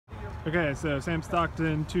Okay, so Sam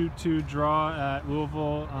Stockton 2-2 draw at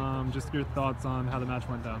Louisville. Just your thoughts on how the match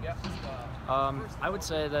went down. I would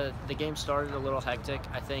say that the game started a little hectic.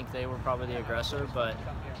 I think they were probably the aggressor, but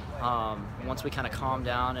once we kind of calmed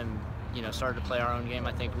down and started to play our own game,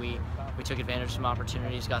 I think we took advantage of some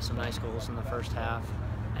opportunities, got some nice goals in the first half,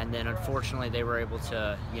 and then unfortunately they were able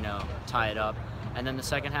to tie it up. And then the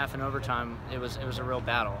second half in overtime, it was a real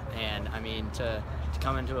battle. And I mean, to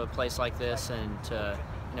come into a place like this and to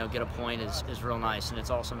get a point is real nice, and it's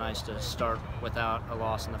also nice to start without a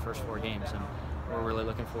loss in the first 4 games, and we're really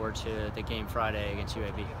looking forward to the game Friday against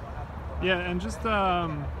UAB. Yeah, and just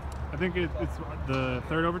I think it's the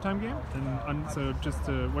 3rd overtime game, and so just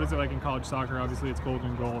what is it like in college soccer? Obviously, it's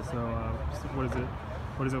golden goal. So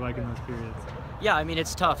what is it like in those periods? Yeah, I mean,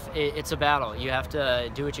 it's tough. It's a battle. You have to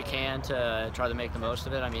do what you can to try to make the most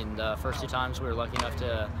of it. I mean, the first 2 times we were lucky enough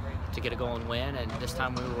to get a goal and win, and this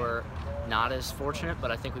time we were not as fortunate, but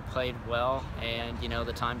I think we played well, and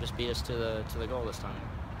the time just beat us to the goal this time.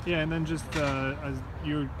 Yeah, and then just as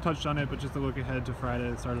you touched on it, but just to look ahead to Friday,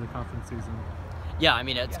 the start of the conference season. Yeah, I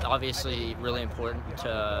mean, it's obviously really important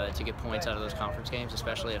to get points out of those conference games,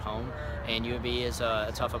 especially at home, and UAB is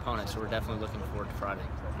a tough opponent, so we're definitely looking forward to Friday.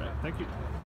 All right, thank you.